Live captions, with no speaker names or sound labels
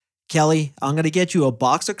Kelly, I'm going to get you a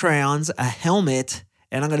box of crayons, a helmet,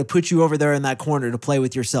 and I'm going to put you over there in that corner to play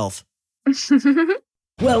with yourself.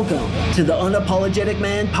 Welcome to the Unapologetic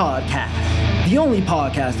Man Podcast, the only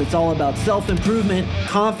podcast that's all about self-improvement,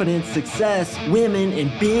 confidence, success, women,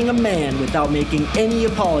 and being a man without making any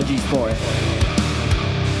apologies for it.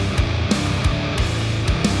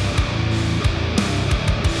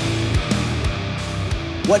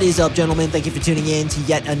 What is up, gentlemen? Thank you for tuning in to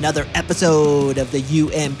yet another episode of the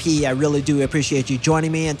UMP. I really do appreciate you joining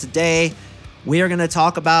me. And today we are going to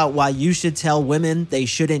talk about why you should tell women they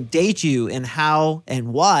shouldn't date you and how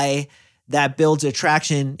and why that builds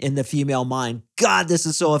attraction in the female mind. God, this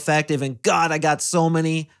is so effective. And God, I got so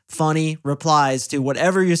many funny replies to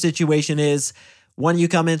whatever your situation is. When you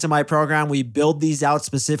come into my program, we build these out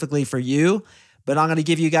specifically for you. But I'm going to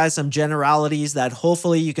give you guys some generalities that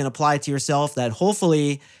hopefully you can apply to yourself, that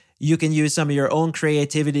hopefully you can use some of your own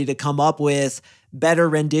creativity to come up with better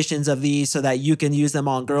renditions of these so that you can use them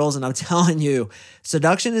on girls. And I'm telling you,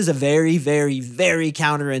 seduction is a very, very, very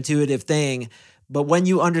counterintuitive thing. But when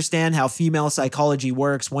you understand how female psychology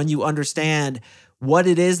works, when you understand what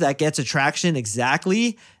it is that gets attraction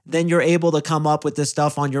exactly, then you're able to come up with this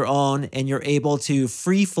stuff on your own and you're able to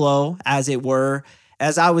free flow, as it were,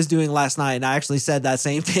 as I was doing last night. And I actually said that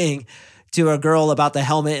same thing to a girl about the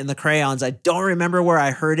helmet and the crayons. I don't remember where I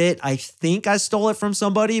heard it. I think I stole it from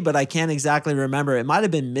somebody, but I can't exactly remember. It might have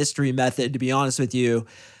been Mystery Method, to be honest with you.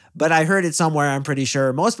 But I heard it somewhere, I'm pretty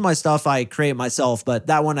sure. Most of my stuff I create myself, but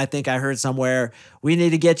that one I think I heard somewhere. We need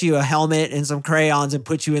to get you a helmet and some crayons and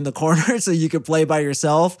put you in the corner so you can play by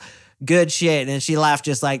yourself. Good shit. And she laughed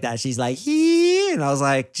just like that. She's like, hee. And I was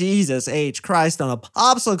like, Jesus H. Christ on a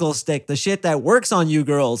popsicle stick. The shit that works on you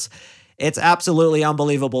girls. It's absolutely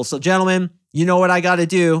unbelievable. So gentlemen, you know what I got to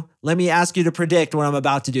do. Let me ask you to predict what I'm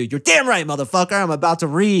about to do. You're damn right, motherfucker. I'm about to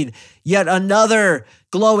read yet another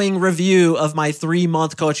glowing review of my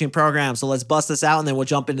 3-month coaching program. So let's bust this out and then we'll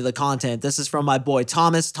jump into the content. This is from my boy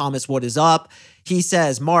Thomas. Thomas, what is up? He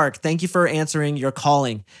says, Mark, thank you for answering your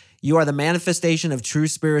calling. You are the manifestation of true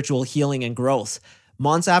spiritual healing and growth.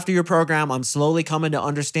 Months after your program, I'm slowly coming to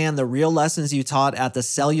understand the real lessons you taught at the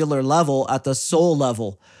cellular level, at the soul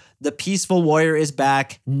level. The peaceful warrior is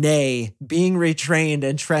back, nay, being retrained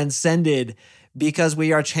and transcended because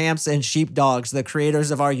we are champs and sheepdogs, the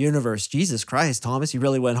creators of our universe. Jesus Christ, Thomas, you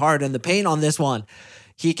really went hard in the paint on this one.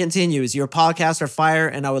 He continues, your podcasts are fire,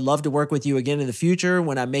 and I would love to work with you again in the future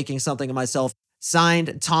when I'm making something of myself.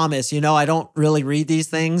 Signed, Thomas. You know, I don't really read these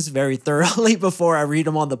things very thoroughly before I read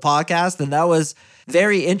them on the podcast, and that was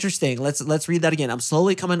very interesting. Let's read that again. I'm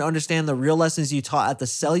slowly coming to understand the real lessons you taught at the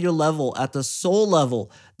cellular level, at the soul level.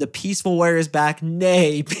 The peaceful warrior is back,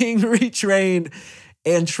 nay, being retrained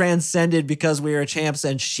and transcended because we are champs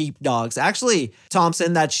and sheepdogs. Actually,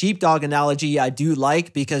 Thompson, that sheepdog analogy I do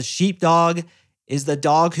like because sheepdog is the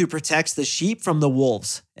dog who protects the sheep from the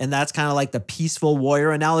wolves. And that's kind of like the peaceful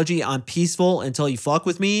warrior analogy. I'm peaceful until you fuck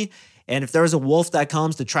with me. And if there's a wolf that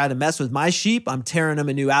comes to try to mess with my sheep, I'm tearing him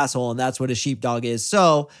a new asshole. And that's what a sheepdog is.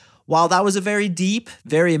 So while that was a very deep,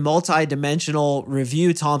 very multi-dimensional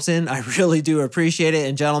review, Thompson, I really do appreciate it.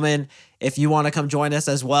 And gentlemen, if you want to come join us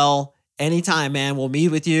as well, anytime, man, we'll meet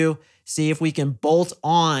with you. See if we can bolt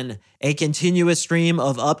on a continuous stream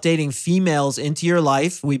of updating females into your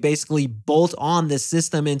life. We basically bolt on this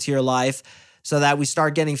system into your life so that we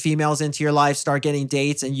start getting females into your life, start getting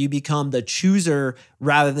dates, and you become the chooser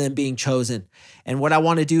rather than being chosen. And what I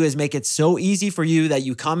want to do is make it so easy for you that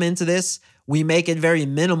you come into this. We make it very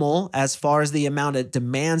minimal as far as the amount of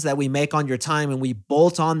demands that we make on your time, and we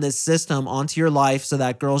bolt on this system onto your life so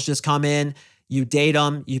that girls just come in, you date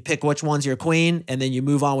them, you pick which one's your queen, and then you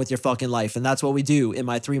move on with your fucking life. And that's what we do in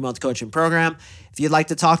my 3-month coaching program. If you'd like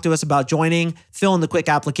to talk to us about joining, fill in the quick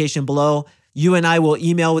application below. You and I will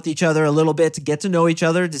email with each other a little bit to get to know each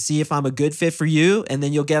other, to see if I'm a good fit for you. And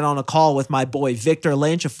then you'll get on a call with my boy, Victor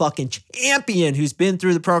Lynch, a fucking champion who's been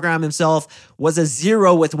through the program himself, was a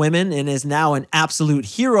 0 with women, and is now an absolute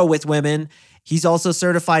hero with women. He's also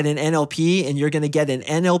certified in NLP, and you're going to get an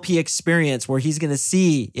NLP experience where he's going to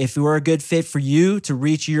see if we're a good fit for you to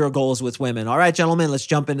reach your goals with women. All right, gentlemen, let's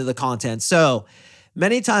jump into the content. So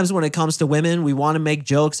many times when it comes to women, we want to make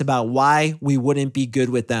jokes about why we wouldn't be good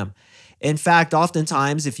with them. In fact,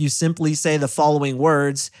 oftentimes, if you simply say the following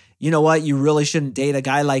words, you know what, you really shouldn't date a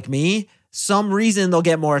guy like me, some reason they'll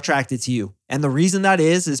get more attracted to you. And the reason that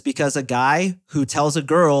is because a guy who tells a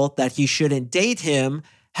girl that he shouldn't date him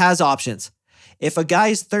has options. If a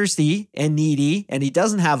guy's thirsty and needy and he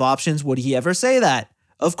doesn't have options, would he ever say that?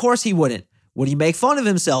 Of course he wouldn't. Would he make fun of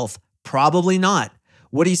himself? Probably not.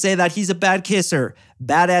 Would he say that he's a bad kisser,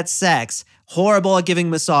 bad at sex, horrible at giving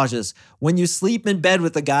massages? When you sleep in bed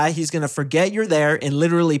with a guy, he's going to forget you're there and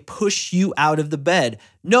literally push you out of the bed.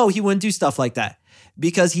 No, he wouldn't do stuff like that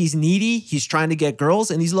because he's needy, he's trying to get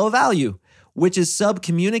girls, and he's low value, which is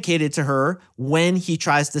sub-communicated to her when he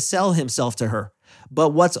tries to sell himself to her. But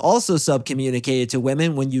what's also sub-communicated to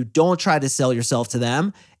women when you don't try to sell yourself to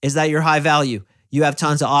them is that you're high value. You have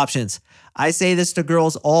tons of options. I say this to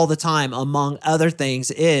girls all the time, among other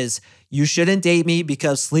things, is you shouldn't date me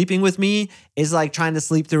because sleeping with me is like trying to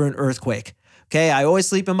sleep through an earthquake. Okay, I always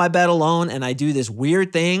sleep in my bed alone, and I do this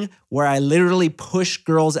weird thing where I literally push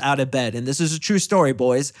girls out of bed. And this is a true story,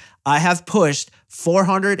 boys. I have pushed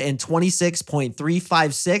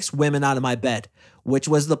 426.356 women out of my bed. Which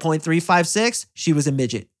was the 0.356? She was a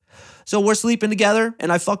midget. So we're sleeping together,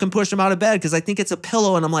 and I fucking push him out of bed because I think it's a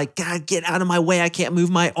pillow, and I'm like, God, get out of my way. I can't move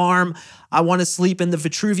my arm. I want to sleep in the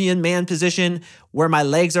Vitruvian man position where my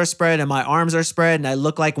legs are spread and my arms are spread, and I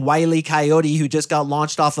look like Wile E. Coyote who just got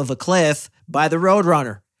launched off of a cliff by the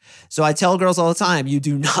Roadrunner. So I tell girls all the time, you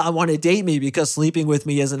do not want to date me because sleeping with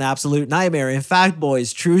me is an absolute nightmare. In fact,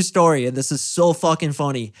 boys, true story, and this is so fucking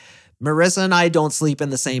funny. Marissa and I don't sleep in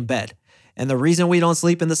the same bed. And the reason we don't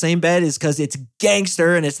sleep in the same bed is because it's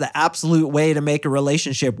gangster and it's the absolute way to make a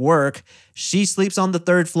relationship work. She sleeps on the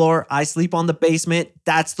third floor. I sleep on the basement.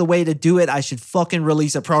 That's the way to do it. I should fucking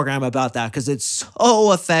release a program about that because it's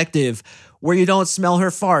so effective, where you don't smell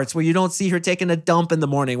her farts, where you don't see her taking a dump in the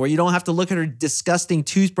morning, where you don't have to look at her disgusting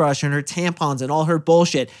toothbrush and her tampons and all her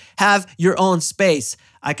bullshit. Have your own space.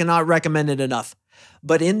 I cannot recommend it enough.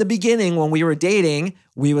 But in the beginning, when we were dating,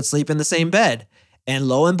 we would sleep in the same bed. And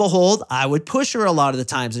lo and behold, I would push her a lot of the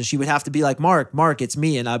times and she would have to be like, Mark, it's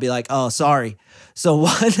me. And I'd be like, oh, sorry. So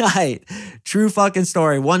one night, true fucking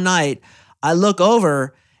story, one night I look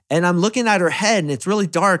over and I'm looking at her head and it's really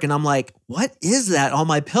dark. And I'm like, what is that on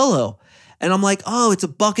my pillow? And I'm like, oh, it's a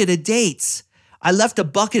bucket of dates. I left a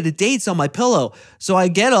bucket of dates on my pillow. So I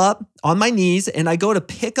get up on my knees and I go to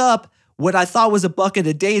pick up what I thought was a bucket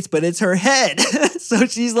of dates, but it's her head. So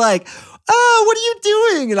she's like, oh, what are you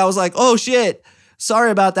doing? And I was like, oh shit.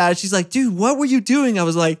 Sorry about that. She's like, dude, what were you doing? I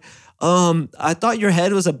was like, I thought your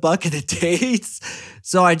head was a bucket of dates.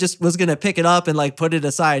 So I just was going to pick it up and like put it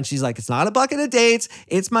aside. And she's like, it's not a bucket of dates.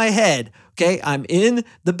 It's my head. Okay. I'm in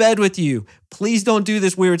the bed with you. Please don't do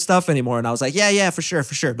this weird stuff anymore. And I was like, yeah, for sure.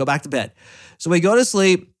 Go back to bed. So we go to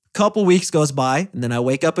sleep. Couple weeks goes by and then I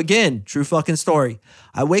wake up again. True fucking story.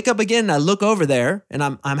 I wake up again and I look over there and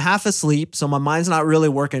I'm half asleep. So my mind's not really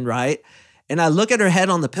working right. And I look at her head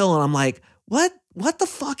on the pillow and I'm like, what the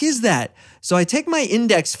fuck is that? So I take my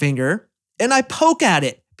index finger and I poke at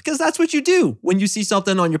it because that's what you do when you see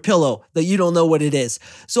something on your pillow that you don't know what it is.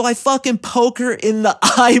 So I fucking poke her in the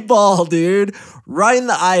eyeball, dude, right in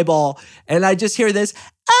the eyeball. And I just hear this,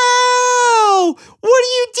 ow, what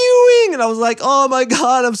are you doing? And I was like, oh my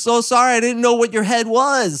God, I'm so sorry. I didn't know what your head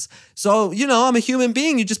was. So, I'm a human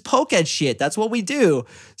being. You just poke at shit. That's what we do.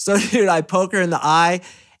 So dude, I poke her in the eye.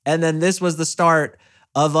 And then this was the start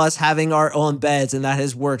of us having our own beds, and that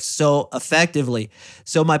has worked so effectively.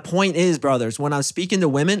 So my point is, brothers, when I'm speaking to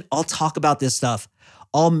women, I'll talk about this stuff.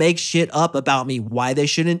 I'll make shit up about me, why they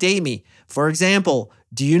shouldn't date me. For example,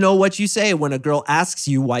 do you know what you say when a girl asks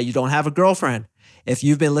you why you don't have a girlfriend? If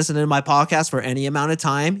you've been listening to my podcast for any amount of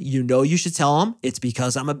time, you know you should tell them it's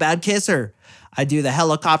because I'm a bad kisser. I do the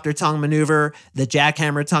helicopter tongue maneuver, the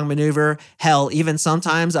jackhammer tongue maneuver. Hell, even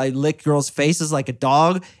sometimes I lick girls' faces like a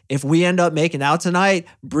dog. If we end up making out tonight,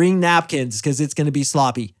 bring napkins because it's going to be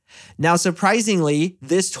sloppy. Now, surprisingly,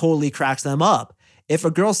 this totally cracks them up. If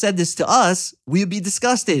a girl said this to us, we'd be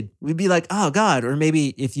disgusted. We'd be like, oh God. Or maybe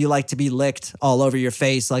if you like to be licked all over your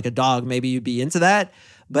face like a dog, maybe you'd be into that.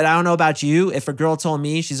 But I don't know about you. If a girl told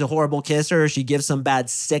me she's a horrible kisser or she gives some bad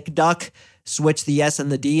sick duck, switch the S and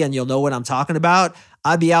the D and you'll know what I'm talking about.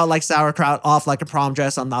 I'd be out like sauerkraut, off like a prom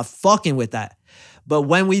dress. I'm not fucking with that. But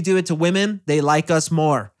when we do it to women, they like us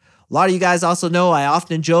more. A lot of you guys also know I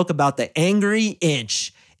often joke about the angry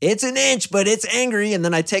inch. It's an inch, but it's angry. And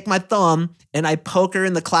then I take my thumb and I poke her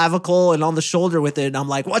in the clavicle and on the shoulder with it. And I'm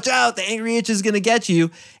like, watch out, the angry inch is going to get you.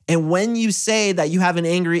 And when you say that you have an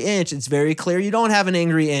angry inch, it's very clear you don't have an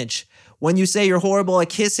angry inch. When you say you're horrible at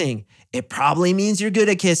kissing, it probably means you're good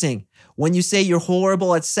at kissing. When you say you're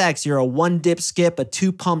horrible at sex, you're a one dip skip, a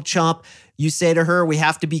two pump chump. You say to her, we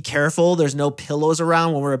have to be careful. There's no pillows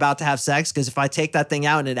around when we're about to have sex because if I take that thing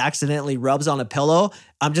out and it accidentally rubs on a pillow,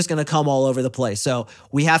 I'm just going to come all over the place. So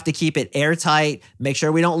we have to keep it airtight, make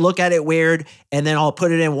sure we don't look at it weird, and then I'll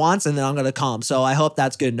put it in once and then I'm going to come. So I hope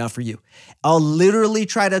that's good enough for you. I'll literally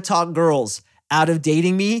try to talk girls out of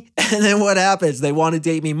dating me. And then what happens? They want to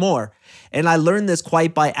date me more. And I learned this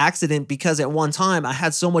quite by accident because at one time I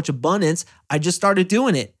had so much abundance, I just started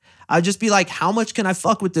doing it. I'd just be like, how much can I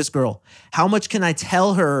fuck with this girl? How much can I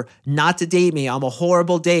tell her not to date me? I'm a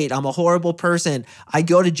horrible date. I'm a horrible person. I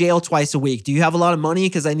go to jail twice a week. Do you have a lot of money?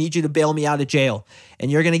 Because I need you to bail me out of jail. And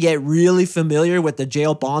you're going to get really familiar with the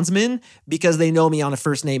jail bondsman because they know me on a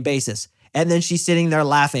first name basis. And then she's sitting there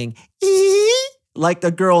laughing, like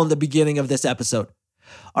the girl in the beginning of this episode.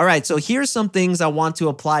 All right, so here's some things I want to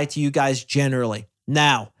apply to you guys generally.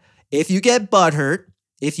 Now, if you get butthurt,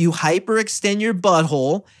 if you hyperextend your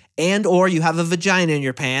butthole, and or you have a vagina in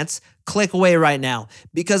your pants, click away right now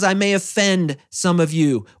because I may offend some of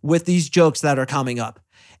you with these jokes that are coming up.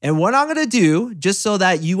 And what I'm going to do, just so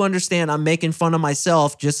that you understand I'm making fun of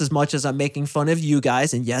myself just as much as I'm making fun of you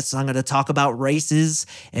guys, and yes, I'm going to talk about races,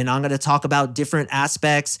 and I'm going to talk about different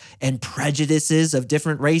aspects and prejudices of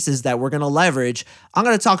different races that we're going to leverage. I'm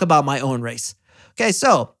going to talk about my own race. Okay,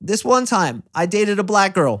 so this one time I dated a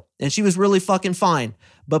black girl and she was really fucking fine.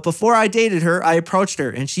 But before I dated her, I approached her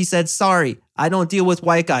and she said, sorry, I don't deal with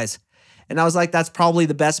white guys. And I was like, that's probably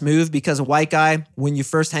the best move because a white guy, when you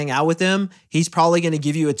first hang out with him, he's probably going to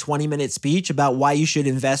give you a 20-minute speech about why you should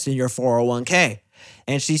invest in your 401k.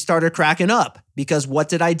 And she started cracking up because what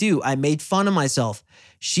did I do? I made fun of myself.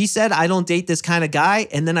 She said, I don't date this kind of guy.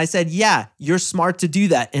 And then I said, yeah, you're smart to do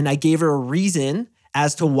that. And I gave her a reason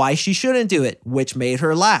as to why she shouldn't do it, which made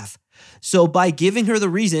her laugh. So by giving her the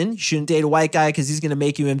reason, you shouldn't date a white guy because he's going to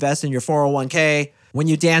make you invest in your 401k. When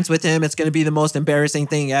you dance with him, it's going to be the most embarrassing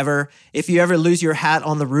thing ever. If you ever lose your hat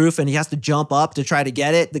on the roof and he has to jump up to try to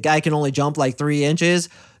get it, the guy can only jump like 3 inches.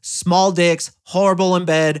 Small dicks, horrible in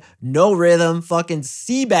bed, no rhythm, fucking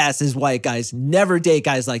sea basses, white guys. Never date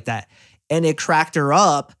guys like that. And it cracked her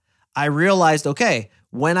up. I realized, okay,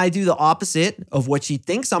 when I do the opposite of what she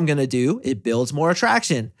thinks I'm going to do, it builds more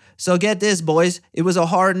attraction. So get this, boys. It was a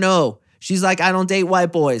hard no. She's like, I don't date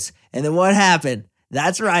white boys. And then what happened?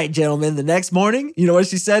 That's right, gentlemen. The next morning, you know what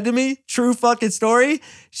she said to me? True fucking story.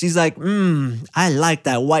 She's like, I like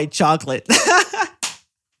that white chocolate.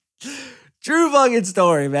 True fucking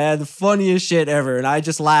story, man. The funniest shit ever. And I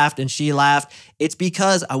just laughed and she laughed. It's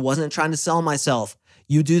because I wasn't trying to sell myself.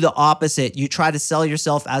 You do the opposite. You try to sell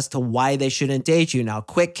yourself as to why they shouldn't date you. Now,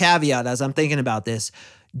 quick caveat as I'm thinking about this.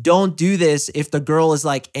 Don't do this if the girl is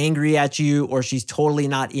like angry at you or she's totally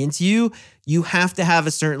not into you. You have to have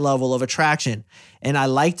a certain level of attraction. And I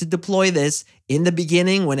like to deploy this in the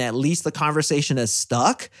beginning when at least the conversation is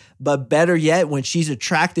stuck, but better yet, when she's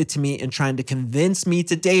attracted to me and trying to convince me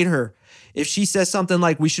to date her. If she says something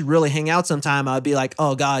like, we should really hang out sometime, I'd be like,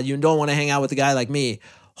 oh God, you don't want to hang out with a guy like me.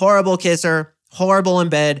 Horrible kisser. Horrible in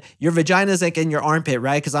bed. Your vagina's like in your armpit,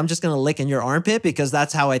 right? Because I'm just going to lick in your armpit because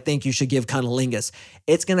that's how I think you should give cunnilingus.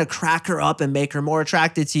 It's going to crack her up and make her more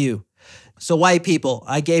attracted to you. So white people,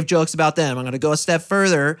 I gave jokes about them. I'm going to go a step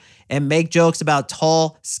further and make jokes about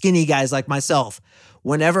tall, skinny guys like myself.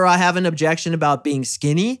 Whenever I have an objection about being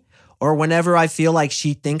skinny or whenever I feel like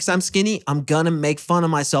she thinks I'm skinny, I'm going to make fun of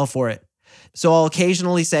myself for it. So I'll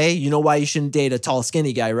occasionally say, you know why you shouldn't date a tall,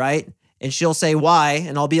 skinny guy, right? And she'll say, why?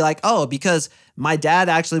 And I'll be like, oh, because my dad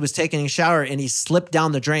actually was taking a shower and he slipped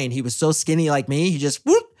down the drain. He was so skinny like me, he just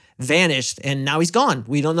vanished and now he's gone.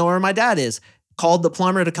 We don't know where my dad is. Called the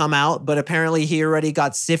plumber to come out, but apparently he already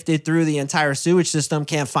got sifted through the entire sewage system,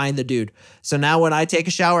 can't find the dude. So now when I take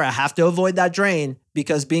a shower, I have to avoid that drain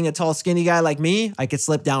because being a tall, skinny guy like me, I could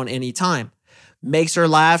slip down anytime. Makes her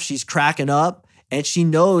laugh, she's cracking up. And she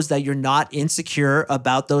knows that you're not insecure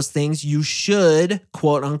about those things you should,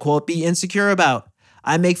 quote unquote, be insecure about.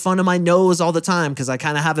 I make fun of my nose all the time because I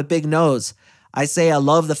kind of have a big nose. I say I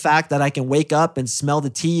love the fact that I can wake up and smell the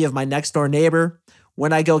tea of my next door neighbor.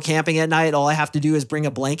 When I go camping at night, all I have to do is bring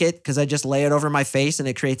a blanket because I just lay it over my face and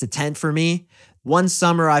it creates a tent for me. One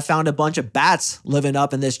summer, I found a bunch of bats living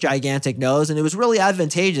up in this gigantic nose, and it was really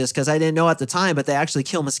advantageous because I didn't know at the time, but they actually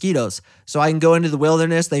kill mosquitoes. So I can go into the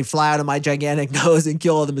wilderness, they fly out of my gigantic nose and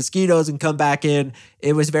kill all the mosquitoes and come back in.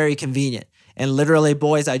 It was very convenient. And literally,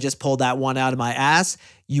 boys, I just pulled that one out of my ass.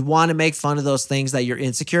 You want to make fun of those things that you're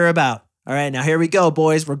insecure about. All right, now here we go,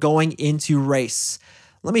 boys. We're going into race.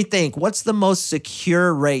 Let me think. What's the most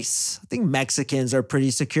secure race? I think Mexicans are pretty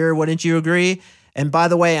secure. Wouldn't you agree? And by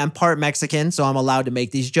the way, I'm part Mexican, so I'm allowed to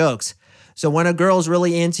make these jokes. So when a girl's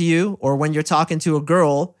really into you, or when you're talking to a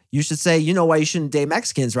girl, you should say, you know why you shouldn't date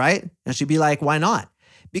Mexicans, right? And she'd be like, why not?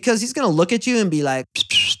 Because he's going to look at you and be like,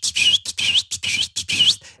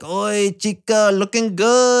 like, "Oi, chica, looking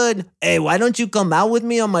good. Hey, why don't you come out with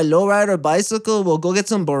me on my lowrider bicycle? We'll go get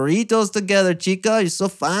some burritos together, chica. You're so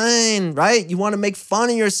fine," right? You want to make fun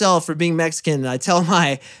of yourself for being Mexican. I tell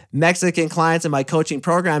my Mexican clients in my coaching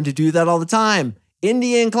program to do that all the time.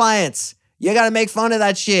 Indian clients, you got to make fun of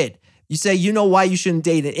that shit. You say, you know why you shouldn't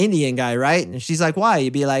date an Indian guy, right? And she's like, why?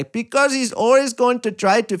 You'd be like, because he's always going to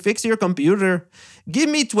try to fix your computer. Give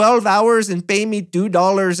me 12 hours and pay me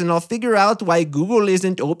 $2 and I'll figure out why Google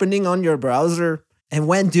isn't opening on your browser. And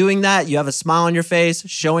when doing that, you have a smile on your face,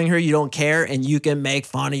 showing her you don't care and you can make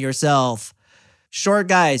fun of yourself. Short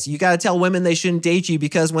guys, you got to tell women they shouldn't date you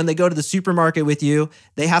because when they go to the supermarket with you,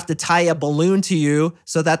 they have to tie a balloon to you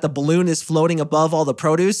so that the balloon is floating above all the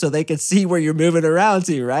produce so they can see where you're moving around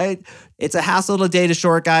to, right? It's a hassle to date a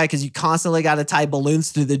short guy because you constantly got to tie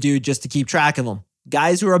balloons to the dude just to keep track of him.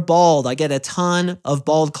 Guys who are bald, I get a ton of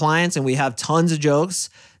bald clients and we have tons of jokes.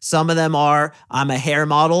 Some of them are, I'm a hair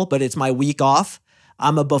model, but it's my week off.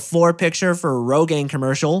 I'm a before picture for a Rogaine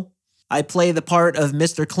commercial. I play the part of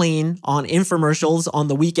Mr. Clean on infomercials on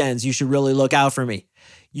the weekends. You should really look out for me.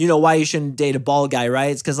 You know why you shouldn't date a bald guy,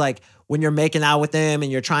 right? It's because like when you're making out with him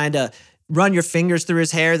and you're trying to run your fingers through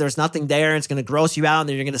his hair, there's nothing there and it's going to gross you out and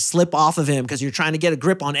then you're going to slip off of him because you're trying to get a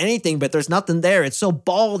grip on anything, but there's nothing there. It's so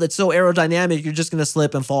bald, it's so aerodynamic, you're just going to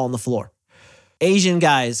slip and fall on the floor. Asian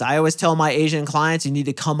guys, I always tell my Asian clients you need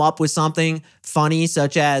to come up with something funny,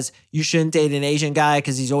 such as you shouldn't date an Asian guy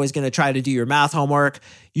because he's always going to try to do your math homework.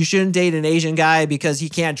 You shouldn't date an Asian guy because he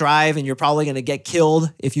can't drive and you're probably going to get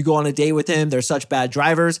killed if you go on a date with him. They're such bad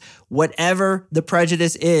drivers. Whatever the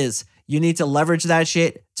prejudice is, you need to leverage that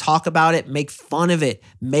shit, talk about it, make fun of it,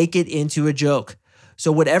 make it into a joke.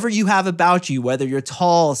 So whatever you have about you, whether you're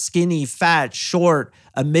tall, skinny, fat, short,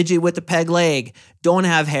 a midget with a peg leg, don't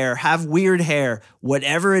have hair, have weird hair,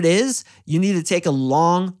 whatever it is, you need to take a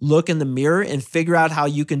long look in the mirror and figure out how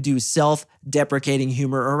you can do self-deprecating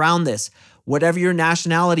humor around this. Whatever your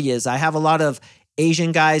nationality is, I have a lot of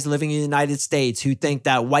Asian guys living in the United States who think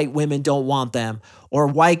that white women don't want them, or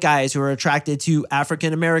white guys who are attracted to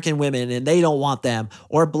African-American women and they don't want them,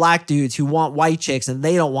 or black dudes who want white chicks and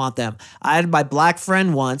they don't want them. I had my black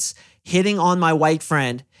friend once hitting on my white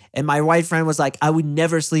friend, and my white friend was like, I would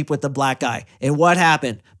never sleep with the black guy. And what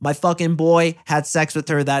happened? My fucking boy had sex with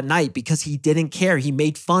her that night because he didn't care. He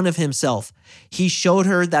made fun of himself. He showed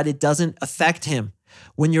her that it doesn't affect him.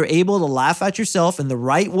 When you're able to laugh at yourself in the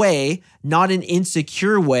right way, not an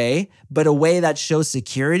insecure way, but a way that shows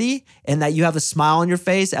security and that you have a smile on your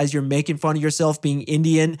face as you're making fun of yourself being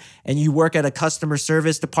Indian and you work at a customer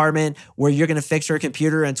service department where you're going to fix your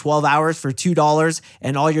computer in 12 hours for $2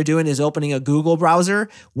 and all you're doing is opening a Google browser.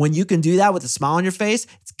 When you can do that with a smile on your face,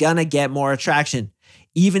 it's going to get more attraction,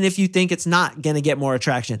 even if you think it's not going to get more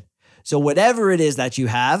attraction. So whatever it is that you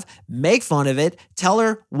have, make fun of it. Tell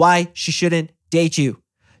her why she shouldn't date you.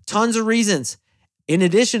 Tons of reasons. In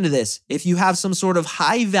addition to this, if you have some sort of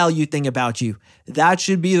high value thing about you, that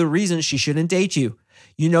should be the reason she shouldn't date you.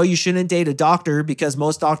 You know, you shouldn't date a doctor because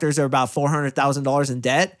most doctors are about $400,000 in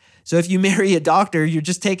debt. So if you marry a doctor, you're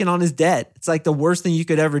just taking on his debt. It's like the worst thing you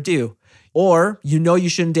could ever do. Or you know you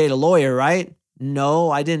shouldn't date a lawyer, right?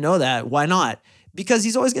 No, I didn't know that. Why not? Because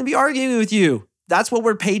he's always going to be arguing with you. That's what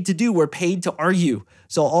we're paid to do. We're paid to argue.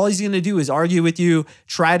 So all he's going to do is argue with you,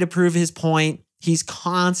 try to prove his point. He's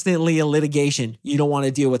constantly in litigation. You don't want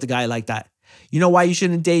to deal with a guy like that. You know why you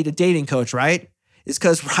shouldn't date a dating coach, right? It's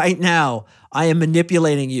because right now I am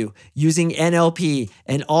manipulating you using NLP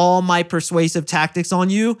and all my persuasive tactics on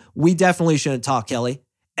you. We definitely shouldn't talk, Kelly.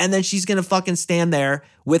 And then she's going to fucking stand there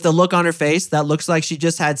with a look on her face that looks like she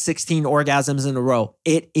just had 16 orgasms in a row.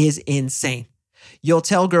 It is insane. You'll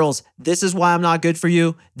tell girls, this is why I'm not good for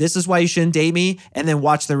you. This is why you shouldn't date me. And then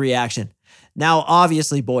watch the reaction. Now,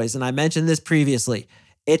 obviously, boys, and I mentioned this previously,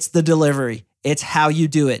 it's the delivery. It's how you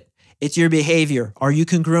do it. It's your behavior. Are you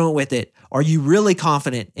congruent with it? Are you really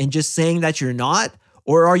confident in just saying that you're not?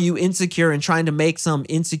 Or are you insecure and trying to make some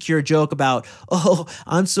insecure joke about, oh,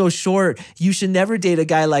 I'm so short. You should never date a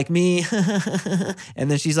guy like me.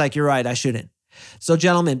 And then she's like, you're right, I shouldn't. So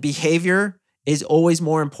gentlemen, behavior is always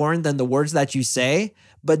more important than the words that you say,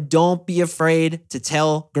 but don't be afraid to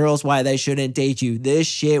tell girls why they shouldn't date you. This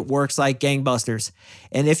shit works like gangbusters.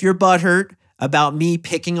 And if you're butthurt about me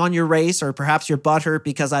picking on your race, or perhaps you're butthurt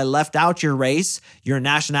because I left out your race, your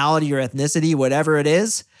nationality, your ethnicity, whatever it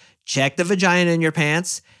is, check the vagina in your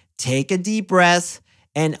pants, take a deep breath,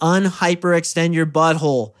 and unhyperextend your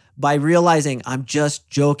butthole by realizing I'm just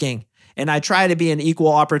joking. And I try to be an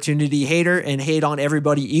equal opportunity hater and hate on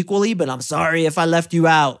everybody equally, but I'm sorry if I left you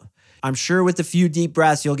out. I'm sure with a few deep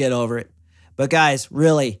breaths, you'll get over it. But guys,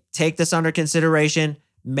 really, take this under consideration.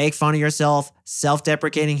 Make fun of yourself,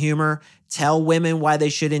 self-deprecating humor. Tell women why they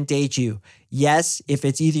shouldn't date you. Yes, if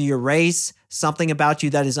it's either your race, something about you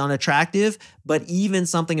that is unattractive, but even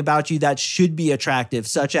something about you that should be attractive,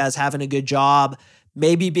 such as having a good job,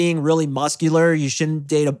 maybe being really muscular. You shouldn't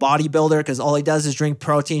date a bodybuilder because all he does is drink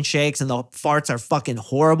protein shakes and the farts are fucking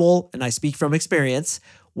horrible. And I speak from experience.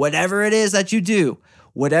 Whatever it is that you do,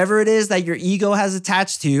 whatever it is that your ego has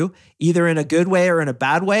attached to, either in a good way or in a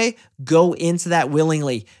bad way, go into that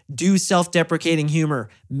willingly. Do self-deprecating humor.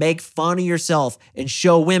 Make fun of yourself and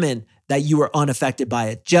show women that you are unaffected by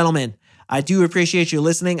it. Gentlemen, I do appreciate you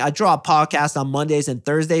listening. I draw a podcast on Mondays and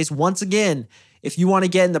Thursdays. Once again, if you want to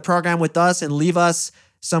get in the program with us and leave us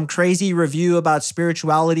some crazy review about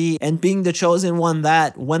spirituality and being the chosen one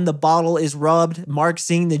that when the bottle is rubbed, Mark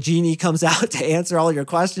Sing, the genie, comes out to answer all your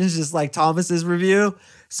questions, just like Thomas's review,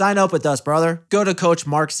 sign up with us, brother. Go to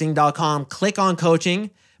CoachMarkSing.com, click on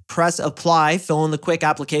coaching, press apply, fill in the quick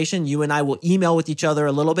application. You and I will email with each other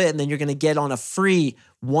a little bit, and then you're going to get on a free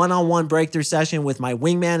one-on-one breakthrough session with my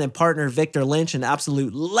wingman and partner, Victor Lynch, an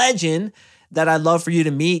absolute legend that I'd love for you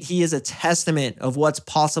to meet. He is a testament of what's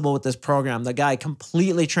possible with this program. The guy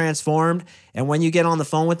completely transformed. And when you get on the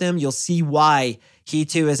phone with him, you'll see why he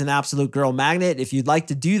too is an absolute girl magnet. If you'd like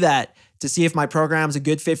to do that to see if my program's a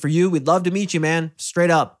good fit for you, we'd love to meet you, man.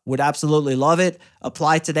 Straight up, would absolutely love it.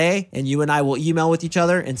 Apply today and you and I will email with each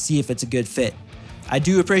other and see if it's a good fit. I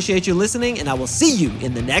do appreciate you listening and I will see you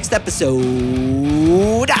in the next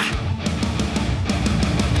episode.